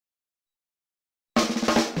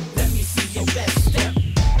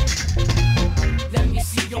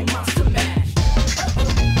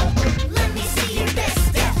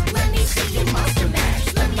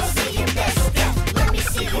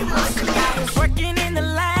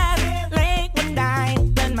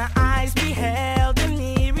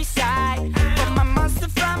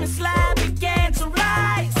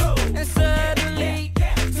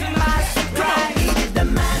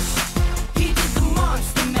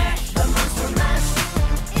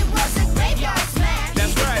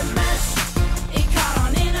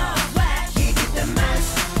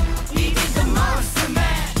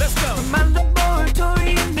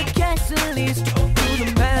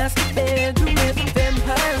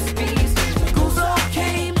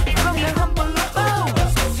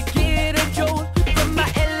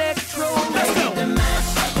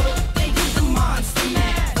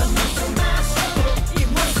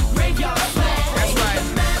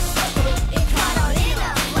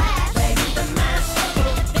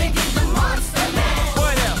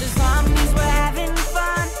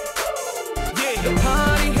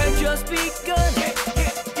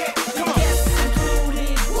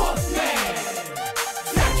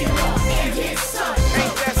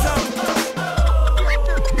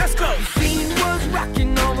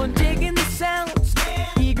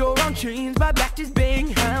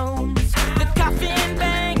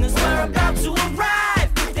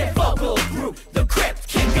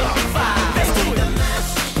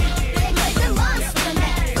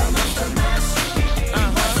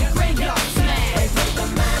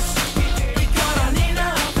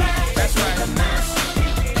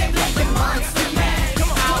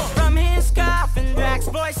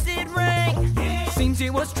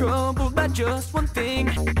was troubled by just one thing.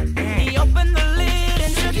 He opened the lid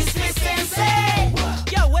and took his fist and said,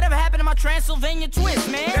 yo, whatever happened to my Transylvania twist,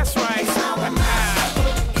 man? That's right. It's not a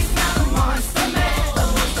monster mash.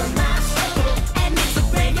 And it's a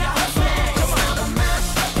graveyard smash. It's not a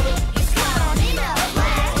monster. It's called email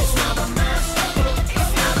blast. It's not a monster.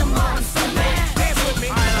 It's not a monster mash. Dance with me.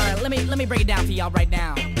 All right, let me break it down for y'all right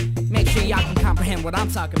now. Make sure y'all can comprehend what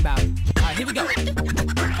I'm talking about. All right, here we go.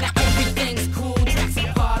 Now everything's cool, tracks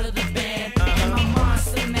are part of the band. And my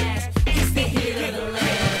monster mash is the hit of the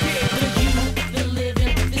land. For you, the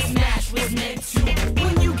living, this mash was meant to.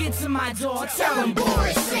 When you get to my door, tell them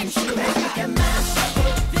Boris sent you. Make a mash.